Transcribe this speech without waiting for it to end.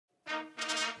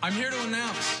I'm here to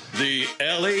announce the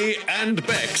Ellie and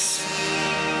Bex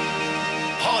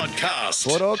podcast.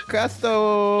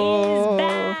 Podcasto is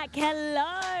back.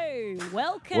 Hello.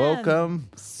 Welcome.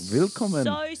 Willkommen.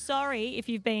 So sorry if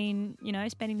you've been,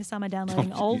 spending the summer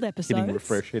downloading old episodes.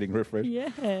 Hitting refresh.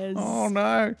 Yes. Oh,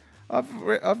 no.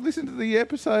 I've listened to the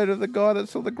episode of the guy that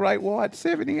saw the Great White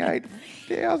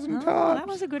 78,000 times. That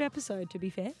was a good episode, to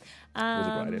be fair. It was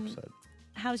a great episode.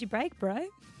 How was your break, bro?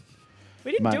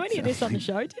 We didn't do any of this on the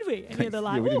show, did we? Any of the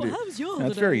how was yours? No,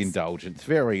 it's very indulgent. It's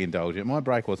very indulgent. My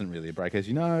break wasn't really a break. As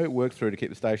you know, it worked through to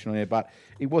keep the station on air, but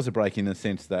it was a break in the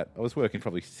sense that I was working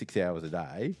probably 6 hours a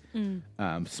day,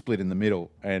 split in the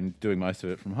middle and doing most of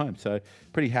it from home. So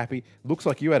pretty happy. Looks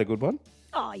like you had a good one.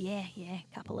 Oh, yeah.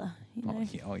 Couple of,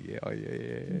 Oh,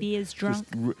 yeah. beers drunk,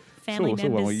 family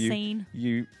members seen.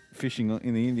 You fishing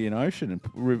in the Indian Ocean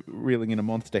and reeling in a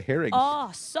monster herring.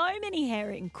 Oh, so many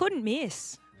herring. Couldn't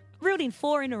miss. Reeled in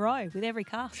 4 in a row with every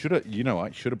cast. Should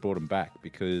have brought them back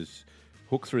because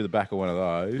hook through the back of one of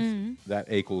those,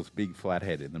 that equals big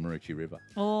flathead in the Maroochy River.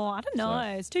 Oh, I don't know.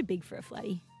 It's too big for a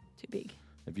flatty. Too big.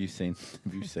 Have you seen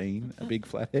a big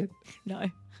flathead? No,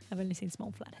 I've only seen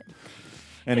small flathead.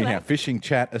 Anyhow, fishing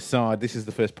chat aside, this is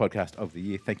the first podcast of the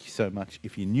year. Thank you so much.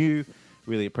 If you're new,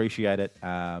 really appreciate it.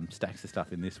 Stacks of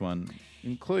stuff in this one,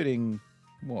 including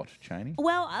what, Cheney?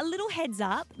 Well, a little heads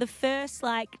up. The first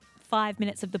 5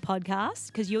 minutes of the podcast,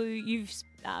 because you've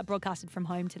broadcasted from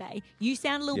home today, you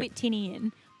sound a little bit tinny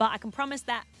in, but I can promise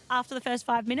that after the first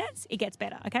 5 minutes, it gets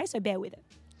better, okay? So bear with it.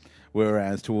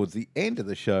 Whereas towards the end of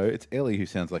the show, it's Ellie who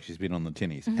sounds like she's been on the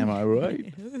tinnies. Am I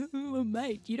right?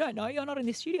 Mate, you don't know. You're not in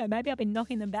the studio. Maybe I've been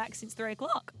knocking them back since 3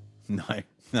 o'clock. No.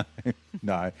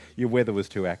 Your weather was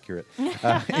too accurate.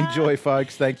 Enjoy,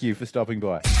 folks. Thank you for stopping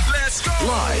by. Let's go!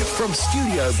 Live from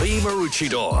Studio B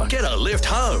Maroochydore. Get a lift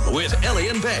home with Ellie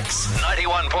and Bex.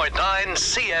 91.9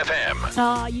 CFM.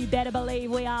 Oh, you better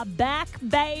believe we are back,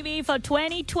 baby, for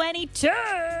 2022.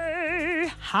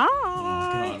 Hi.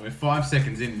 Oh, God, we're 5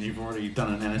 seconds in and you've already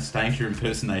done an Anastasia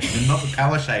impersonation and not the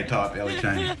Palaszczuk type, Ellie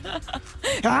Cheney.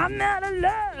 I'm not in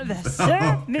love.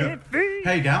 Set me free.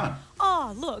 How you going?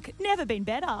 Oh, look, never been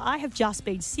better. I have just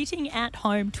been sitting at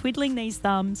home, twiddling these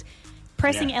thumbs,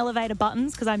 pressing elevator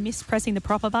buttons because I miss pressing the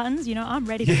proper buttons. I'm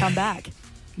ready to come back.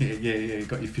 Yeah. You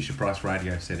got your Fisher-Price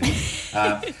radio set in.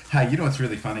 Hey, you know what's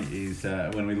really funny is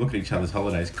when we look at each other's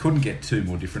holidays, couldn't get 2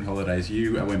 more different holidays.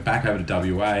 You went back over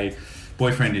to WA,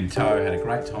 boyfriend in tow, had a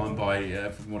gret time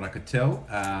from what I could tell,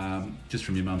 just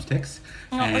from your mum's texts.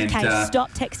 Okay, stop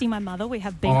texting my mother. We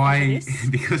have been over this.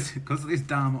 Because of this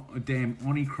damn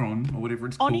Omicron or whatever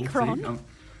it's called. Omicron?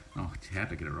 How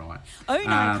to get it right?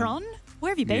 Omicron?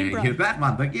 Where have you been, bro? Yeah, that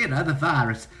one, but the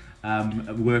virus.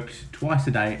 Worked twice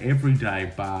a day, every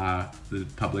day, bar the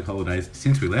public holidays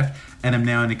since we left, and I'm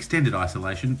now in extended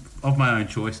isolation of my own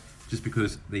choice, just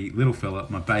because the little fella,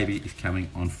 my baby, is coming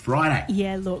on Friday.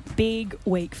 Yeah, look, big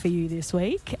week for you this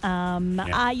week.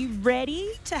 Are you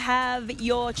ready to have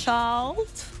your child?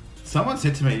 Someone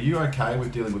said to me, are you okay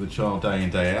with dealing with a child day in,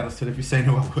 day out? I said, have you seen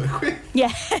who I work with?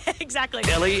 Yeah, exactly.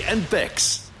 Ellie and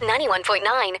Bex. 91.9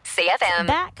 CFM.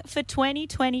 Back for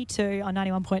 2022 on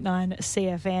 91.9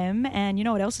 CFM. And you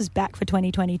know what else is back for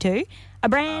 2022? A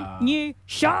brand new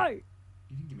show. You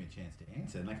didn't give me a chance to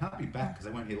answer, and they can't be back because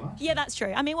they weren't here last Yeah, that's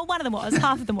true. I mean, well, one of them was.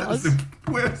 Half of them was. That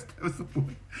was the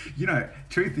point.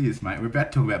 Truth is, mate, we're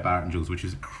about to talk about Barrett and Jules, which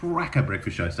is a cracker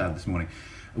breakfast show started this morning.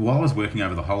 While I was working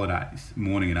over the holidays,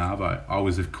 morning in Arvo, I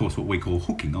was, of course, what we call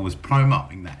hooking. I was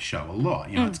promoting that show a lot.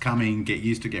 It's coming, get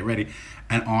used to, get ready.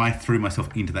 And I threw myself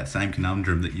into that same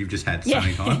conundrum that you've just had so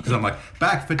many times. Because I'm like,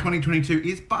 back for 2022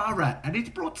 is Barrat, and he's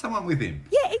brought someone with him.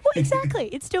 Yeah, exactly.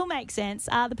 It still makes sense.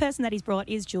 The person that he's brought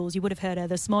is Jules. You would have heard her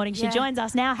this morning. She joins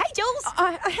us now. Hey, Jules.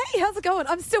 Hey, how's it going?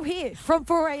 I'm still here from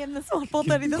 4 a.m. this morning,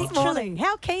 4:30 this morning.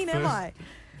 How keen am I?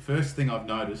 First thing I've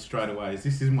noticed straight away is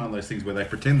this isn't one of those things where they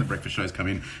pretend the breakfast shows come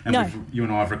in and you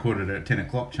and I have recorded it at 10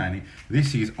 o'clock, Cheney.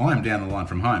 This is, I'm down the line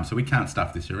from home, so we can't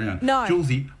stuff this around. No.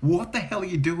 Julesy, what the hell are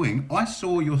you doing? I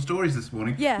saw your stories this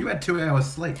morning. Yeah. You had 2 hours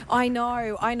sleep. I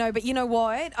know, but you know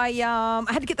what? I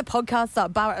had to get the podcast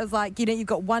up, but I was like, you've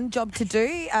got one job to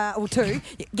do, or 2.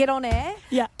 Get on air,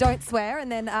 don't swear,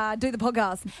 and then do the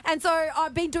podcast. And so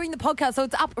I've been doing the podcast, so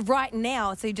it's up right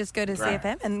now. So you just go to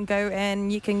CFM and go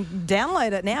and you can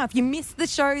download it now if you missed the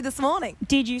show this morning.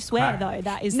 Did you swear, though?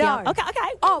 That is no. Okay.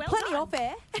 Well plenty off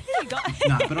air. There you go.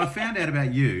 No, but I found out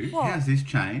about you. What? How's this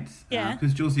changed? Yeah.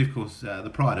 Because Julesy, of course, the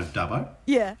pride of Dubbo.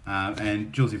 Yeah.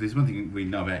 And Julesy, if there's one thing we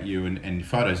know about you, and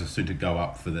photos are soon to go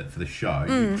up for the show,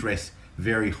 you dress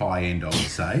very high end, I would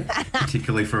say,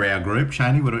 particularly for our group.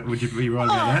 Cheney, would you be right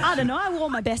about that? I don't know. I wore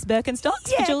my best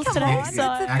Birkenstocks for Jules today. on. So It's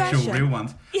a actual fashion. real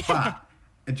ones. Yeah. But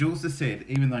Jules has said,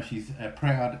 even though she's a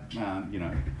proud,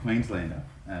 Queenslander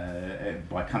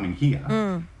by coming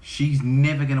here, she's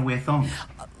never going to wear thongs.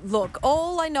 Look,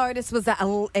 all I noticed was that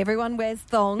everyone wears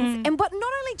thongs, but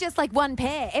not only just like one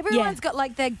pair. Everyone's got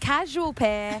like their casual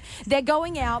pair, their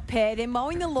going out pair, they're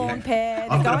mowing the lawn pair,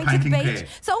 they're I've got a going to the painting beach. pair.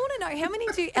 So I want to know, how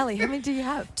many do you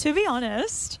have? To be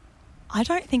honest, I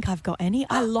don't think I've got any.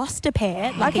 I lost a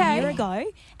pair like a year ago,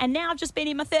 and now I've just been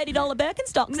in my $30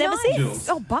 Birkenstocks ever since. Jules.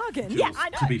 Oh, bargain. Jules, Yeah, I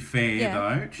know. To be fair,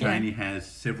 though, Cheney has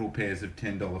several pairs of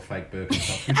 $10 fake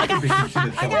Birkenstocks. Which could be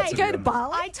considered thongs, Okay, to go be to honest.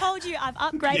 Bali. I told you I've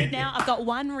upgraded now. I've got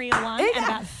one real one and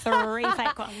about 3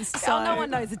 fake ones. So no one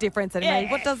knows the difference anyway.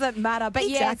 Yeah. What does it matter? But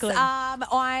Exactly. yes,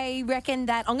 I reckon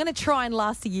that I'm going to try and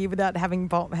last a year without having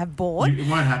have bought It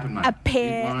won't happen, mate. a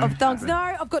pair It won't of thongs. happen.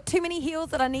 No, I've got too many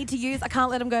heels that I need to use. I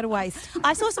can't let them go to waste.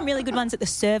 I saw some really good ones at the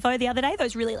Servo the other day.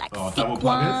 Those really like double thick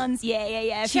pluggers? ones. Yeah.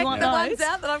 If Check you want the those. ones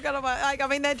out that I've got on my. I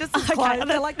mean, they're just as Okay, close.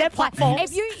 They're like they're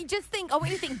platforms. If you just think, when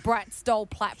you think Brat stole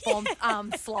platform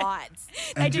slides.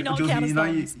 They do not count as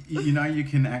thongs. You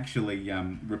can actually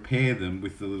repair them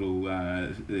with the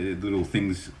little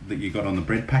things that you got on the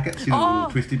bread packets, the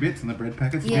little twisty bits on the bread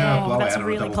packets. You Yeah. know, blow That's out on a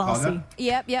really double classy. plugger.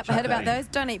 Yep. I Chuck heard that about in. those.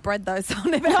 Don't eat bread though, so I'll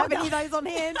never have any of those on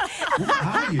hand. What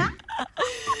are you?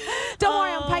 Don't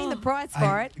worry, I'm paying the price for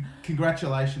Hey, it.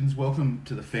 Congratulations, welcome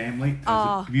to the family. It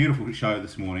was a beautiful show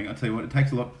this morning. I tell you what, it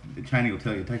takes a lot. Cheney will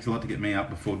tell you, it takes a lot to get me up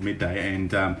before midday,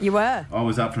 and You were. I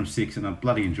was up from 6, and I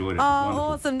bloody enjoyed it. It Oh, was wonderful.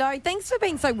 awesome. No, thanks for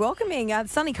being so welcoming.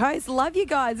 Sunny Coast, love you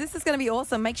guys. This is going to be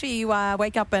awesome. Make sure you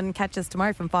wake up and catch us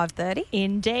tomorrow from 5:30.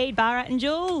 Indeed, Barat and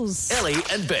Jules. Ellie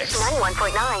and Bex.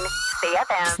 91.9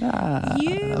 CFM.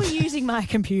 You were using my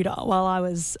computer while I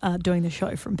was doing the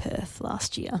show from Perth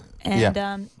last year.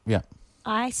 And Yeah.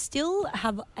 I still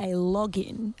have a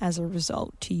login as a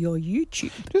result to your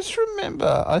YouTube. Just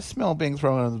remember, I smell being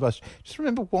thrown under the bus. Just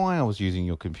remember why I was using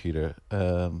your computer.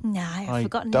 No, I've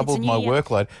forgotten. doubled It's a my new year.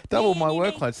 workload. Doubled Yeah, my new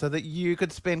me. workload so that you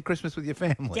could spend Christmas with your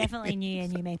family. Definitely new year,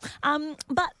 new me.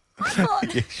 But I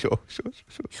thought, Yeah, sure.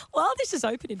 while this is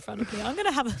open in front of me, I'm going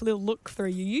to have a little look through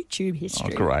your YouTube Oh,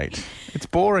 history. great. It's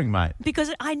boring, mate.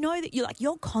 Because I know that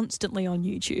you're constantly on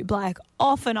YouTube. Like,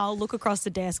 often I'll look across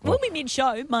the desk. We'll be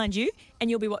mid-show, mind you,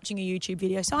 and you'll be watching a YouTube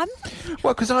video. So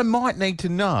Well, because I might need to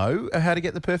know how to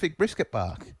get the perfect brisket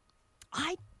bark.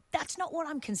 that's not what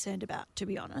I'm concerned about, to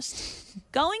be honest.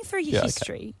 Going through your Yeah, okay.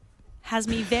 history has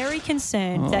me very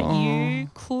concerned that you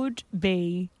could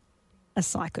be a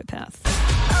psychopath.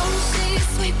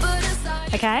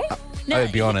 Okay?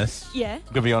 I'll be honest. Yeah. I'm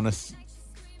going to be honest.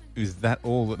 Is that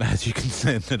all that has you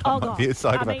concerned that I Oh, might God. be a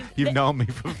psychopath? I mean, You've known me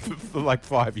for like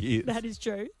 5 years. That is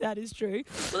true. That is true.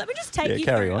 Well, let me just take Yeah, you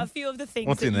carry through on. a few of the things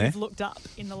What's that in there? you've looked up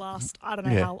in the last, I don't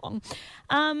know Yeah. how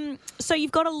long. So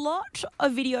you've got a lot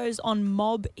of videos on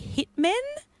mob hitmen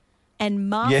and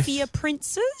mafia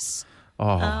princes.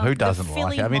 Oh, who the doesn't like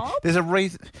Philly it? I mean, mob? there's a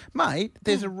reason, mate.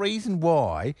 There's a reason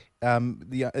why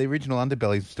the original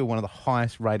Underbelly is still one of the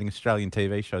highest rating Australian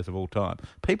TV shows of all time.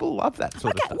 People love that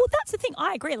sort of Okay, stuff. well, that's the thing.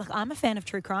 I agree. Like, I'm a fan of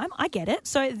true crime. I get it.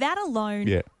 So that alone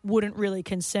Yeah. wouldn't really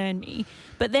concern me.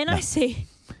 But then I see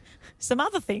some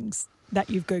other things that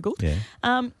you've Googled.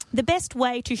 Yeah. The best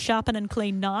way to sharpen and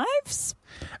clean knives.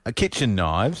 Kitchen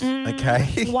knives,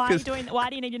 okay? Why are you 'Cause- doing? Why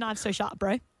do you need your knives so sharp,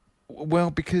 bro?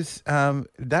 Well, because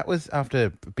that was after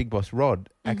Big Boss Rod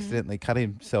Mm-hmm. accidentally cut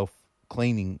himself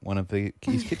cleaning one of his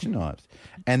kitchen knives.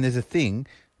 And there's a thing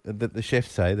that the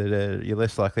chefs say that you're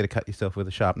less likely to cut yourself with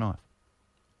a sharp knife.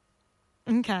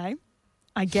 Okay.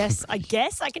 I guess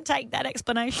I can take that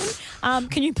explanation.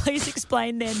 Can you please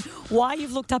explain then why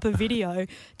you've looked up a video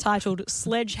titled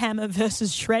Sledgehammer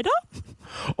versus Shredder?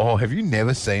 Oh, have you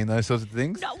never seen those sorts of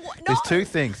things? No, There's no. two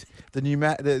things.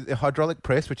 The hydraulic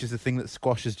press, which is the thing that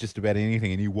squashes just about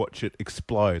anything, and you watch it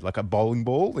explode like a bowling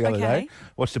ball the other Okay. day.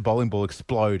 Watched a bowling ball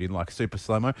explode in like super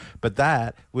slow-mo. But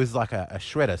that was like a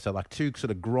shredder, so like two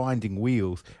sort of grinding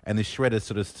wheels, and the shredder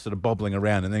sort of bobbling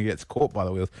around, and then it gets caught by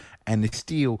the wheels, and the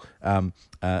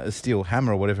steel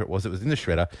hammer or whatever it was that was in the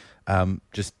shredder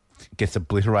just gets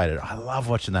obliterated. I love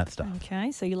watching that stuff.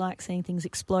 Okay, so you like seeing things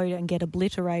explode and get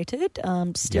obliterated.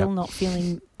 Still Yep. not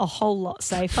feeling a whole lot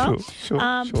safer.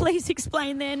 Sure. Please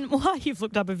explain then why you've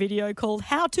looked up a video called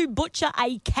How to Butcher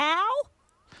a Cow.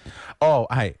 Oh,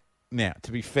 hey, now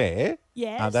to be fair,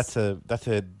 Yes. that's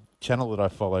a channel that I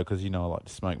follow because I like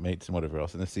to smoke meats and whatever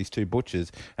else. And there's these two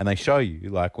butchers, and they show you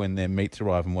like when their meats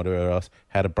arrive and whatever else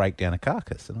how to break down a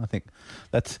carcass. And I think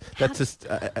that's just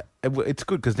it's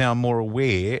good because now I'm more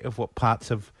aware of what parts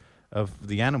of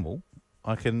the animal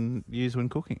I can use when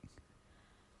cooking.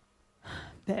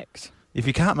 Bex, If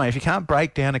you can't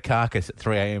break down a carcass at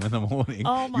 3 a.m. in the morning,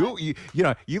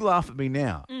 you laugh at me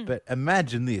now. But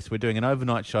imagine this: we're doing an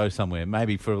overnight show somewhere,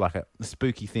 maybe for like a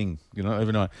spooky thing,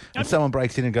 overnight, and someone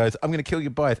breaks in and goes, "I'm going to kill you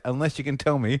both unless you can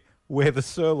tell me where the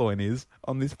sirloin is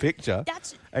on this picture."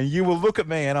 And you will look at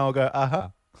me and I'll go,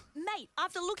 "Aha." Mate,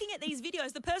 after looking at these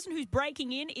videos, the person who's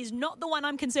breaking in is not the one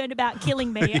I'm concerned about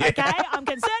killing me. Okay, I'm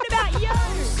concerned about you.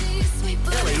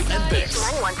 Ellie and Bex.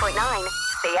 91.9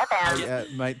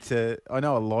 CFM. Mate, I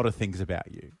know a lot of things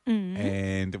about you,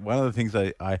 and one of the things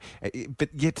but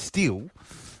yet still,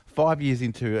 5 years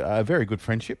into a very good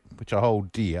friendship, which I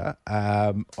hold dear,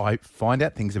 I find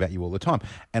out things about you all the time.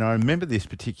 And I remember this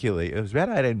particularly, it was about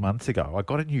 18 months ago. I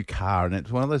got a new car, and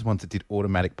it's one of those ones that did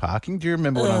automatic parking. Do you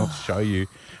remember when I went to show you?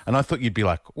 And I thought you'd be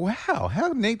like, wow, how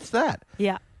neat's that?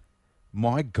 Yeah.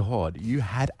 My God, you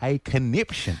had a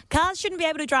conniption. Cars shouldn't be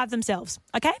able to drive themselves,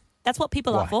 okay? That's what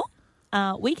people are for.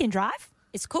 We can drive.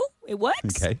 It's cool. It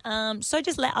works. Okay. So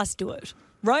just let us do it.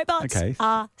 Robots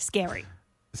are scary.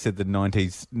 Said the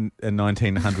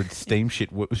 1900s steam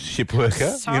ship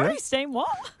worker. Sorry, steam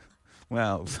what?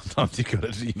 Well, sometimes you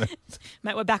got to,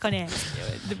 Mate, we're back on air.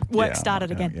 The work started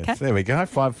again. Yes. Okay? There we go.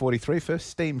 5:43, first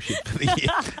steam ship for the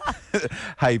year.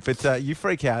 Hey, but you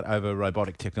freak out over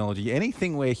robotic technology.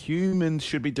 Anything where humans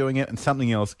should be doing it and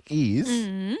something else is,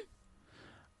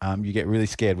 you get really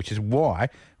scared, which is why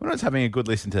when I was having a good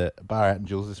listen to Bar Out and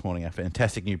Jules this morning, our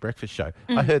fantastic new breakfast show,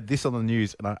 I heard this on the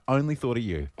news and I only thought of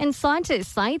you. And scientists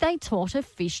say they taught a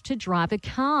fish to drive a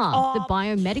car. The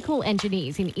biomedical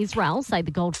engineers in Israel say the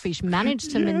goldfish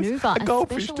managed to manoeuvre a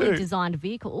specially designed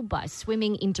vehicle by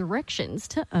swimming in directions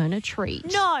to earn a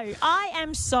treat. No, I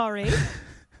am sorry,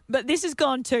 but this has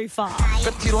gone too far.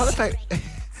 But do you like the fact...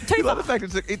 You like the fact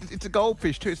it's a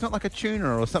goldfish too. It's not like a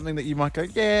tuna or something that you might go,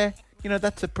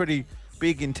 that's a pretty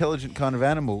big, intelligent kind of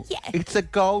animal. Yeah. It's a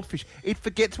goldfish. It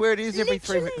forgets where it is every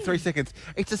 3 seconds.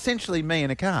 It's essentially me in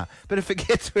a car, but it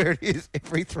forgets where it is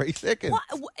every 3 seconds.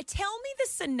 Tell me the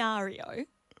scenario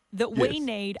that we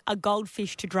need a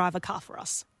goldfish to drive a car for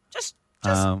us. Just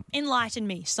enlighten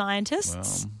me,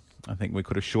 scientists. Well, I think we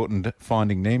could have shortened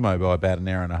Finding Nemo by about an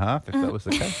hour and a half if that was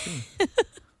the case.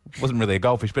 It wasn't really a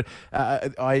goldfish, but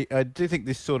I do think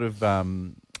this sort of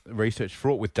research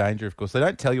fraught with danger. Of course, they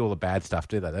don't tell you all the bad stuff,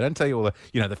 do they? They don't tell you all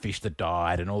the the fish that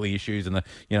died and all the issues and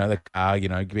the car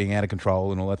being out of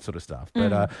control and all that sort of stuff.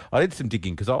 But I did some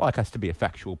digging because I like us to be a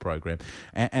factual program,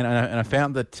 and I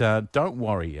found that don't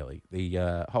worry, Ellie,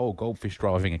 the whole goldfish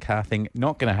driving a car thing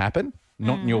not going to happen,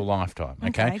 not in your lifetime.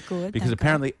 Okay, good. Because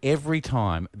apparently every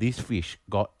time this fish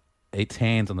got its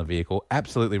hands on the vehicle,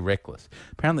 absolutely reckless.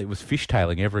 Apparently it was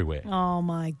fishtailing everywhere. Oh,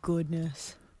 my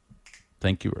goodness.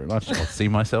 Thank you very much. I'll see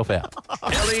myself out.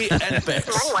 Ellie and Bex.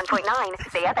 91.9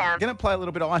 CFM. Going to play a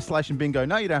little bit of isolation bingo.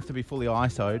 No, you don't have to be fully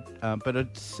ISO'd, but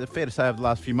it's fair to say over the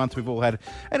last few months we've all had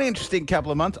an interesting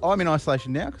couple of months. I'm in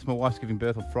isolation now because my wife's giving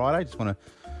birth on Friday. Just want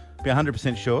to be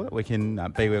 100% sure that we can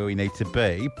be where we need to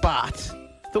be. But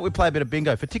thought we'd play a bit of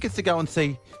bingo. For tickets to go and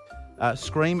see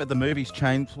Scream at the movies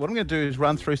chain, what I'm going to do is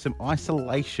run through some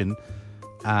isolation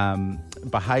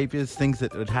behaviours, things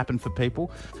that would happen for people,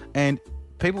 and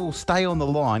people will stay on the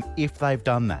line if they've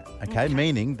done that, okay?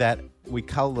 Meaning that we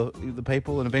cull the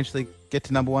people and eventually get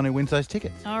to number one who wins those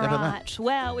tickets. All right.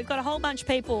 Well, we've got a whole bunch of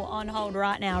people on hold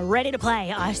right now ready to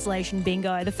play isolation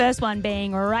bingo. The first one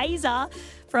being Razor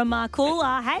from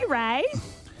Marcoola. Hey, Ray.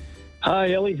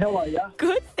 Hi, Ellie. How are you?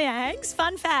 Good, thanks.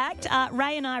 Fun fact,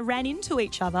 Ray and I ran into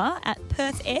each other at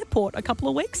Perth Airport a couple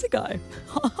of weeks ago.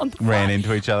 Ran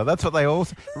into each other. That's what they all...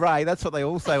 Ray, that's what they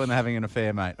all say when they're having an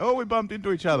affair, mate. Oh, we bumped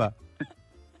into each other.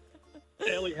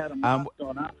 Ellie had a mask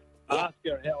on. Ask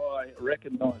her how I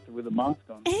recognised her with a mask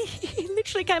on. He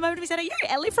literally came over to me and said, "Are you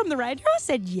Ellie from the radio?" I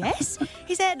said, "Yes."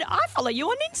 He said, "I follow you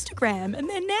on Instagram." And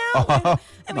then now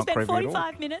we spent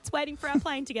 45 minutes waiting for our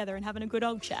plane together and having a good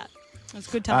old chat. It was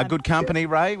a good time. Good company,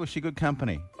 Ray? Was she good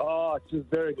company? Oh, she was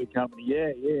very good company.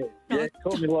 Yeah.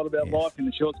 Taught me a lot about life in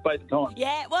a short space of time.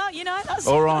 Yeah, well, that's...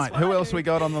 All right, who else we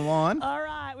got on the line? All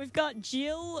right, we've got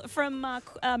Jill from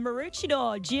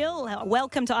Maroochydore. Jill,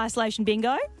 welcome to Isolation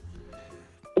Bingo.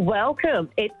 Welcome.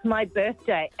 It's my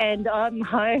birthday and I'm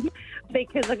home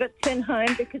because I got sent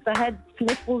home because I had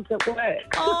sniffles at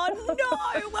work. Oh,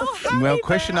 no. Well,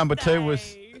 question number two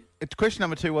was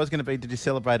going to be, did you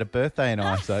celebrate a birthday in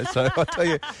ISO? So I'll tell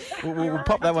you, we'll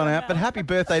pop that one out. But happy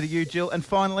birthday to you, Jill. And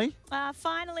finally?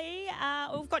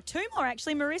 We've got two more,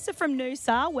 actually. Marissa from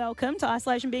Noosa, welcome to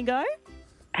Isolation Bingo.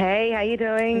 Hey, how you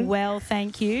doing? Well,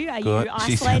 thank you. Are Good. you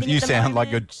isolating You at the sound like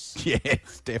moment? you're...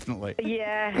 Yes, definitely.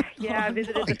 Yeah, I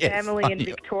visited the yes, family in I-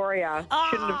 Victoria.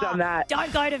 Shouldn't have done that.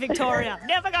 Don't go to Victoria.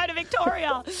 Never go to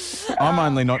Victoria. I'm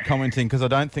only not commenting because I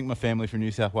don't think my family from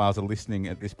New South Wales are listening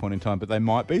at this point in time, but they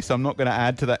might be, so I'm not going to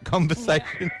add to that conversation,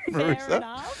 Fair Marissa.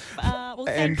 enough. Well,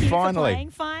 thank And you finally- for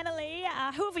playing. Finally,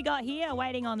 who have we got here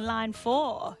waiting on line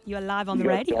 4? You are live on the You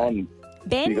got radio. John.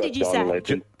 Ben, got did you John say?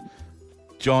 Legend.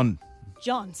 John.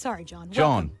 John. Sorry, John.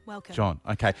 John. Welcome. John.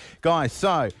 Okay. Guys,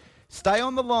 so stay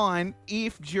on the line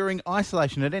if during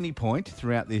isolation at any point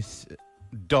throughout this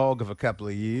dog of a couple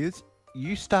of years,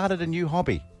 you started a new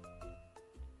hobby.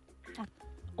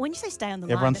 When you say stay on the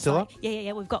line, Everyone's it's still like- up?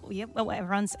 Yeah. We've got. Yeah. Well,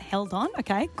 everyone's held on.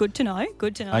 Okay. Good to know.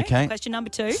 Okay. Question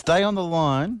number 2. Stay on the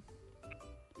line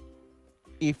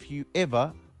if you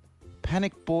ever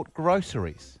panic bought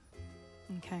groceries.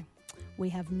 Okay. We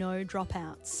have no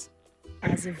dropouts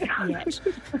as of yet.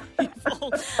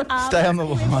 Stay on the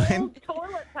line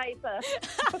Toilet paper.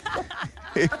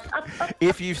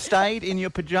 if you've stayed in your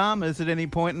pajamas at any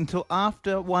point until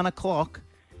after 1 o'clock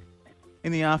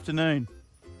in the afternoon.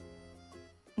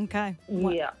 Okay.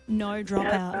 Yeah. No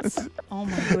dropouts. Oh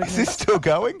my Is goodness. this still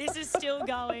going? This is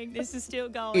still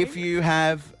going. If you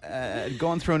have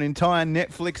gone through an entire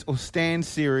Netflix or Stan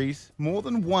series more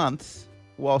than once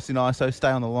whilst in ISO, stay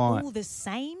on the line. Oh, the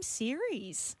same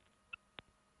series.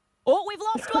 Oh, we've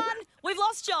lost one. We've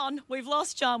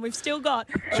lost John. We've still got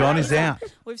John is Razor. out.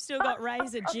 We've still got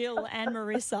Razor, Jill, and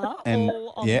Marissa And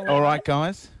all on yeah, the line. all right,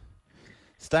 guys.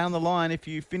 Stay on the line if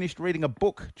you finished reading a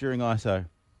book during ISO.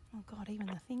 Oh God, even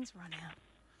the things run out.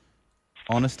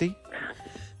 Honesty.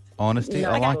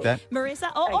 I like that.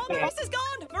 Marissa. Oh, Okay.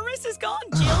 Marissa's gone.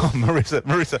 Jill.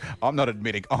 Marissa, I'm not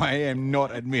admitting. I am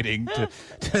not admitting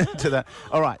to that.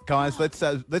 All right, guys,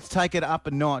 let's take it up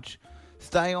a notch.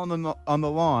 Stay on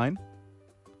the line.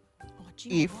 Oh, do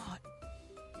you If- know what?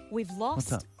 We've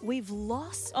lost. up? We've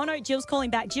lost. Oh no, Jill's calling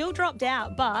back. Jill dropped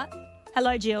out, but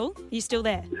hello, Jill. Are you still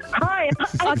there? Hi.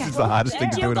 This is the hardest thing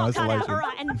to Jill do in got cut out. isolation. All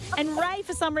right, and Ray,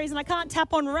 for some reason, I can't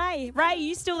tap on Ray. Ray, are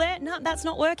you still there? No, that's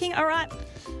not working. All right.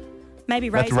 Maybe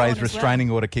Ray's That's Ray's on as well.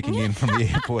 restraining order kicking in from the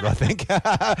airport, I think.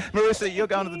 Marissa, you're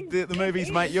going to the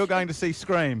movies, mate. You're going to see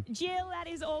Scream. Jill, that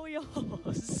is all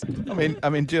yours. I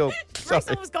mean, Jill. Sorry.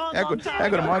 was gone How long good, time how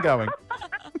good am I going?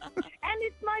 And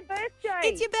it's my birthday.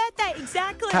 It's your birthday,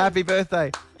 exactly. Happy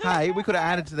birthday. Hey, we could have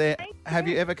added to there. Have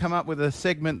you ever come up with a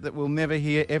segment that we'll never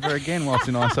hear ever again whilst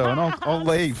in ISO? And I'll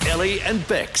leave. Ellie and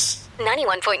Bex.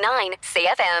 91.9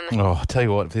 CFM. Oh, I'll tell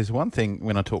you what, if there's one thing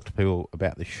when I talk to people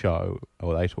about this show,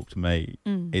 or they talk to me,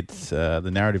 it's the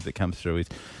narrative that comes through is,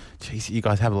 geez, you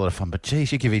guys have a lot of fun, but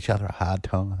geez, you give each other a hard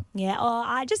time. Yeah,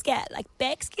 I just get, like,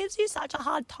 Bex gives you such a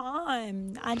hard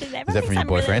time. Everyone from thinks your I'm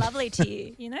boyfriend? really lovely to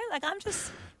you, you know? Like, I'm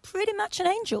just pretty much an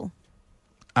angel.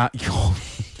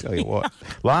 Tell you what,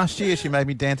 last year she made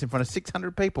me dance in front of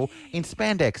 600 people in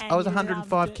spandex. And I was you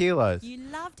 105 loved it. kilos. You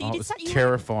loved it. Oh, You it did was such, you had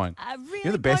terrifying. a really You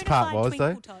know the best part bona was, fide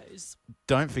though? twinkle toes.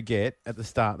 Don't forget at the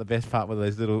start, the best part were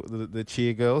those the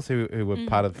cheer girls who were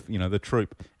part of the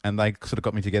troupe, and they sort of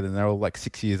got me together, and they're all like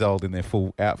 6 years old in their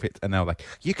full outfits, and they were like,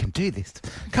 "You can do this!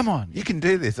 Come on, you can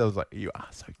do this!" I was like, "You are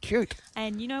so cute."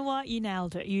 And you know what? You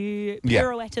nailed it. You Yeah.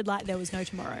 pirouetted like there was no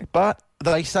tomorrow. But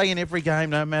they say in every game,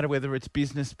 no matter whether it's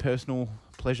business, personal,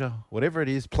 pleasure, whatever it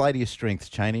is, play to your strengths,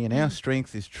 Cheney. And our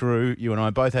strength is true. You and I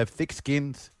both have thick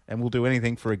skins, and we'll do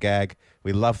anything for a gag.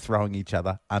 We love throwing each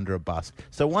other under a bus.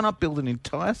 So why not build an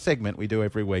entire segment we do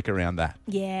every week around that?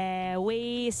 Yeah,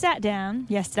 we sat down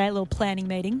yesterday, a little planning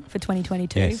meeting for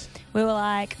 2022. Yes. We were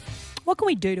like, what can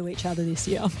we do to each other this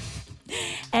year?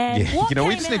 And Yeah, what we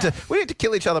came just out- need to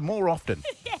kill each other more often.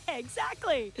 Yeah,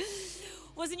 exactly.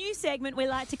 Was a new segment we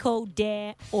like to call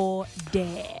Dare or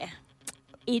Dare.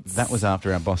 It's That was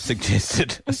after our boss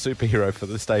suggested a superhero for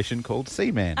the station called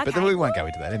Seaman. But then Okay. we won't go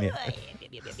into that anyhow.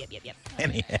 Yep.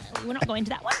 Anyhow. We're not going into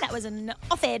that one. That was an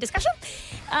off-air discussion.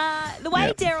 The way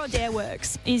Yep. Dare or Dare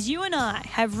works is you and I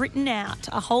have written out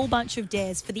a whole bunch of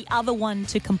dares for the other one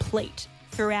to complete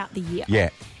throughout the year. Yeah.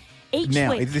 Each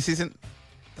Now, week. this isn't...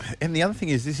 And the other thing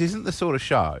is, this isn't the sort of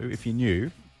show, if you're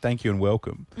new, thank you and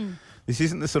welcome. This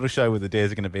isn't the sort of show where the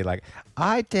dares are going to be like,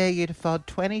 I dare you to fold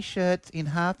 20 shirts in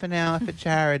half an hour for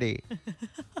charity.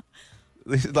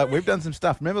 This is like, we've done some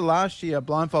stuff. Remember last year, I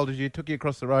blindfolded you, took you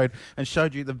across the road and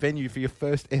showed you the venue for your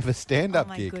first ever stand-up Oh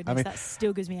my gig. goodness, that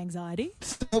still gives me anxiety.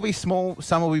 Some will be small,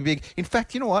 some will be big. In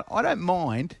fact, you know what? I don't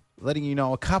mind letting you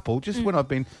know a couple, just when I've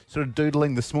been sort of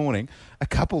doodling this morning, a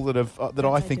couple that have that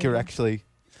I I think doodle? are actually...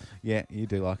 Yeah, you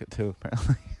do like it too,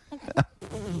 apparently.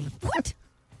 What?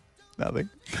 Nothing.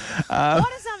 What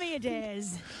are some of your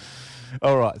dares?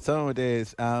 All right, so it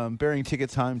is burying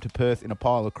tickets home to Perth in a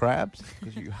pile of crabs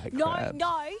because you hate crabs.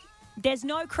 No, there's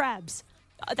no crabs.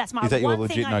 That's my Is that one your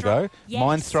thing legit I no-go? Yes.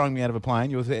 Mine's throwing me out of a plane.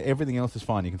 Yours, everything else is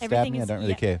fine. You can stab me. I don't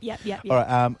really care. Yep. All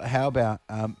right, how about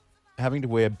having to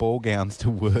wear ball gowns to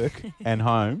work and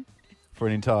home for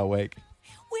an entire week?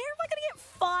 Where am I going to get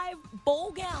 5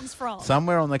 ball gowns from?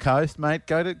 Somewhere on the coast, mate.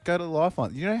 Go to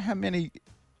Lifeline. You know how many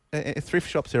thrift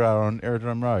shops there are on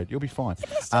Aerodrome Road? You'll be fine. Yeah,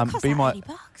 but it still costs like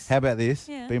 $80. How about this?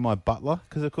 Yeah. Be my butler,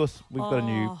 because of course we've got a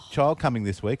new child coming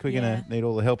this week. We're going to need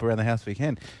all the help around the house we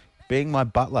can. Being my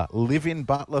butler, live-in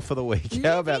butler for the week.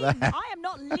 How about that? I am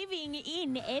not living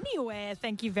in anywhere.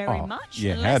 Thank you very much.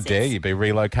 Yeah, how dare you be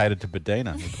relocated to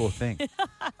Bedina, you poor thing.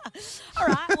 All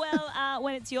right, well,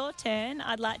 when it's your turn,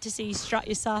 I'd like to see you strut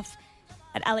yourself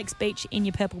at Alex Beach in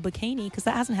your purple bikini, because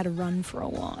that hasn't had a run for a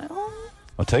while.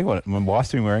 I'll tell you what, my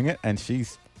wife's been wearing it, and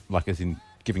she's like as in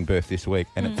giving birth this week,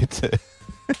 and it fits her.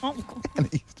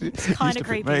 It's kind of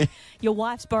creepy. Your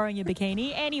wife's borrowing your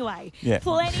bikini. Anyway,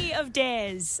 plenty of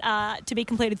dares to be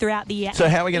completed throughout the year. So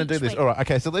how are we going to do this? All right,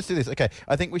 okay, so let's do this. Okay,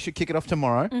 I think we should kick it off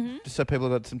tomorrow, just so people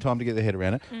have got some time to get their head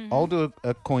around it. I'll do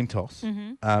a coin toss.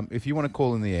 If you want to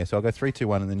call in the air, so I'll go 3, 2,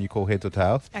 1, and then you call heads or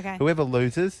tails. Okay. Whoever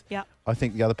loses, Yep. I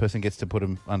think the other person gets to put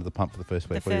them under the pump for the first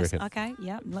week. What do you reckon? Okay,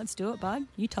 yeah, let's do it, bud.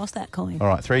 You toss that coin. All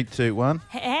right, 3, 2, 1.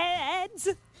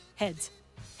 Heads.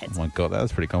 Oh my God, that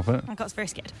was pretty confident. I was very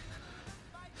scared.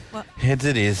 What? Heads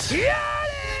it is.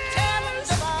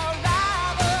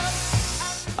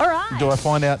 All right. Do I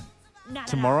find out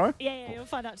tomorrow? Yeah, you'll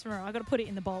find out tomorrow. I've got to put it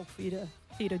in the bowl for you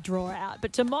to draw out.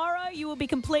 But tomorrow you will be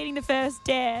completing the first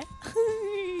dare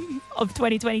of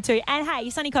 2022. And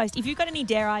hey, Sunny Coast, if you've got any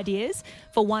dare ideas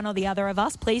for one or the other of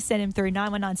us, please send them through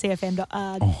 919CFM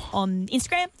on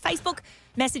Instagram, Facebook.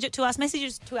 Message it to us. Message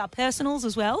it to our personals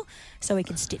as well, so we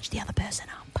can stitch the other person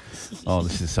up. Oh,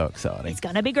 this is so exciting. It's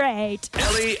going to be great.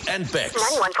 Ellie and Bex.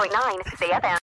 91.9 CFM.